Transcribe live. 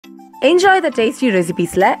Enjoy the tasty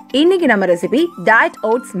recipes la இன்னைக்கு நம்ம recipe diet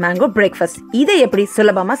oats mango breakfast. இதை எப்படி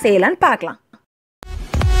சுலபமா செய்யலாம்னு பார்க்கலாம்.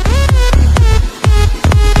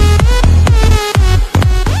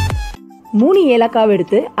 மூணு ஏலக்காய்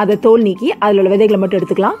எடுத்து அதை தோல் நீக்கி அதில் உள்ள விதைகளை மட்டும்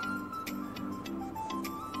எடுத்துக்கலாம்.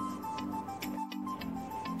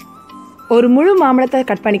 ஒரு முழு மாம்பழத்தை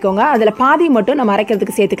கட் பண்ணிக்கோங்க. அதில் பாதி மட்டும் நம்ம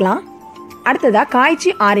அரைக்கிறதுக்கு சேர்த்துக்கலாம். அடுத்ததா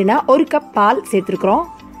காய்ச்சி ஆறின ஒரு கப் பால் சேர்த்துருக்குறோம்.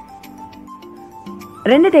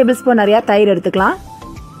 2 டேபிள் ஸ்பூன் நிறைய தயிர் எடுத்துக்கலாம்.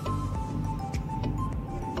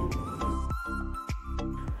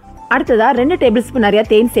 அடுத்ததா 2 டேபிள் ஸ்பூன் நிறைய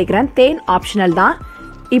தேன் சேர்க்கிறேன். தேன் ஆப்ஷனல் தான்.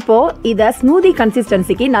 இப்போ இதை ஸ்மூதி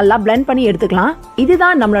கன்சிஸ்டன்சிக்கு நல்லா பிளெண்ட் பண்ணி எடுத்துக்கலாம்.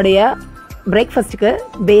 இதுதான் நம்மளுடைய பிரேக்ஃபாஸ்ட்டுக்கு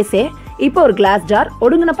பேஸே. இப்போ ஒரு கிளாஸ் ஜார்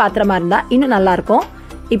ஒடுங்கின பாத்திரமா இருந்தால் இன்னும் நல்லா இருக்கும்.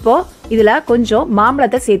 இப்போ இதில் கொஞ்சம்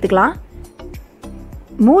மாம்பழத்தை சேர்த்துக்கலாம்.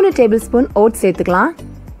 3 டேபிள் ஸ்பூன் ஓட்ஸ் சேர்த்துக்கலாம்.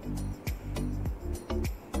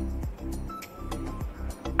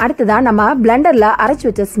 அடுத்ததா நம்ம பிளெண்டரில் அரைச்சி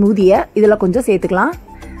வச்ச ஸ்மூதியை இதில் கொஞ்சம் சேர்த்துக்கலாம்.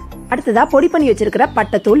 அடுத்ததா பொடி பண்ணி வச்சிருக்கிற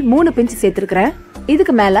பட்டைத்தூள் 3 பிஞ்ச் சேர்த்துருக்கிறேன்.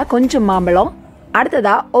 இதுக்கு மேலே கொஞ்சம் மாம்பழம்.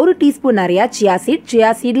 அடுத்ததா 1 டீஸ்பூன் நிறையா சியா சீட். சியா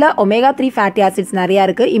சீடில் omega-3 ஃபேட்டி ஆசிட்ஸ் நிறையா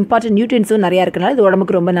இருக்குது. இம்பார்ட்டன்ட் நியூட்ரியன்ஸும் நிறையா இருக்குனால இது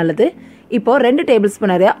உடம்புக்கு ரொம்ப நல்லது. இப்போது 2 டேபிள்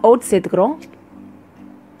ஸ்பூன் நிறையா ஓட்ஸ் சேர்த்துக்கிறோம்.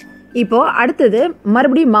 இப்போது அடுத்தது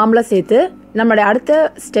மறுபடியும் மாம்பழம் சேர்த்து நம்மளுடைய அடுத்த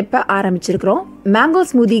ஸ்டெப்பை ஆரம்பிச்சிருக்கிறோம். மேங்கோ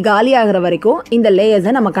ஸ்மூதி காலி ஆகிற வரைக்கும் இந்த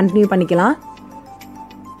லேயர்ஸை நம்ம கண்டினியூ பண்ணிக்கலாம்.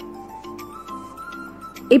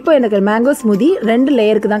 இப்போ எனக்கு மேங்கோ ஸ்மூதி 2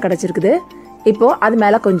 லேயருக்கு தான் கிடச்சிருக்குது. இப்போது அது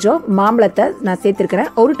மேலே கொஞ்சம் மாம்பழத்தை நான் சேர்த்துருக்கிறேன்.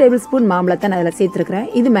 1 டேபிள் ஸ்பூன் மாம்பழத்தை நான் அதில் சேர்த்துருக்கிறேன்.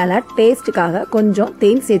 இது மேலே டேஸ்ட்டுக்காக கொஞ்சம்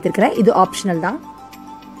தேன் சேர்த்துருக்கிறேன். இது ஆப்ஷனல் தான்.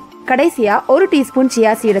 கடைசியாக 1 டீஸ்பூன்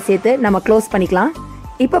சியா சீடை சேர்த்து நம்ம க்ளோஸ் பண்ணிக்கலாம்.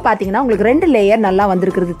 இப்போ பார்த்தீங்கன்னா உங்களுக்கு 2 லேயர் நல்லா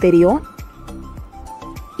வந்திருக்கிறது தெரியும்.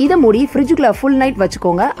 இதை மூடி ஃப்ரிட்ஜுக்குள்ளே ஃபுல் நைட்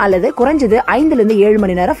வச்சுக்கோங்க. அல்லது குறைஞ்சது 5லேருந்து 7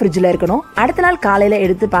 மணி நேரம் ஃப்ரிட்ஜில் இருக்கணும். அடுத்த நாள் காலையில்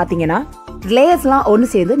எடுத்து பார்த்தீங்கன்னா லேயர்ஸ்லாம் ஒன்று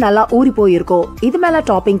சேர்ந்து நல்லா ஊறி போயிருக்கும். இது மேலே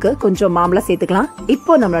டாப்பிங்க்கு கொஞ்சம் மாம்பழம் சேர்த்துக்கலாம்.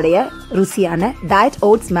 இப்போ நம்மளுடைய ருசியான டயட்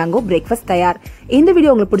ஓட்ஸ் மேங்கோ பிரேக்ஃபாஸ்ட் தயார். இந்த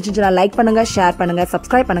வீடியோ உங்களுக்கு பிடிச்சிருந்துச்சுன்னா லைக் பண்ணுங்க, ஷேர் பண்ணுங்க,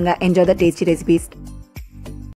 சப்ஸ்கிரைப் பண்ணுங்க. Enjoy the tasty recipes.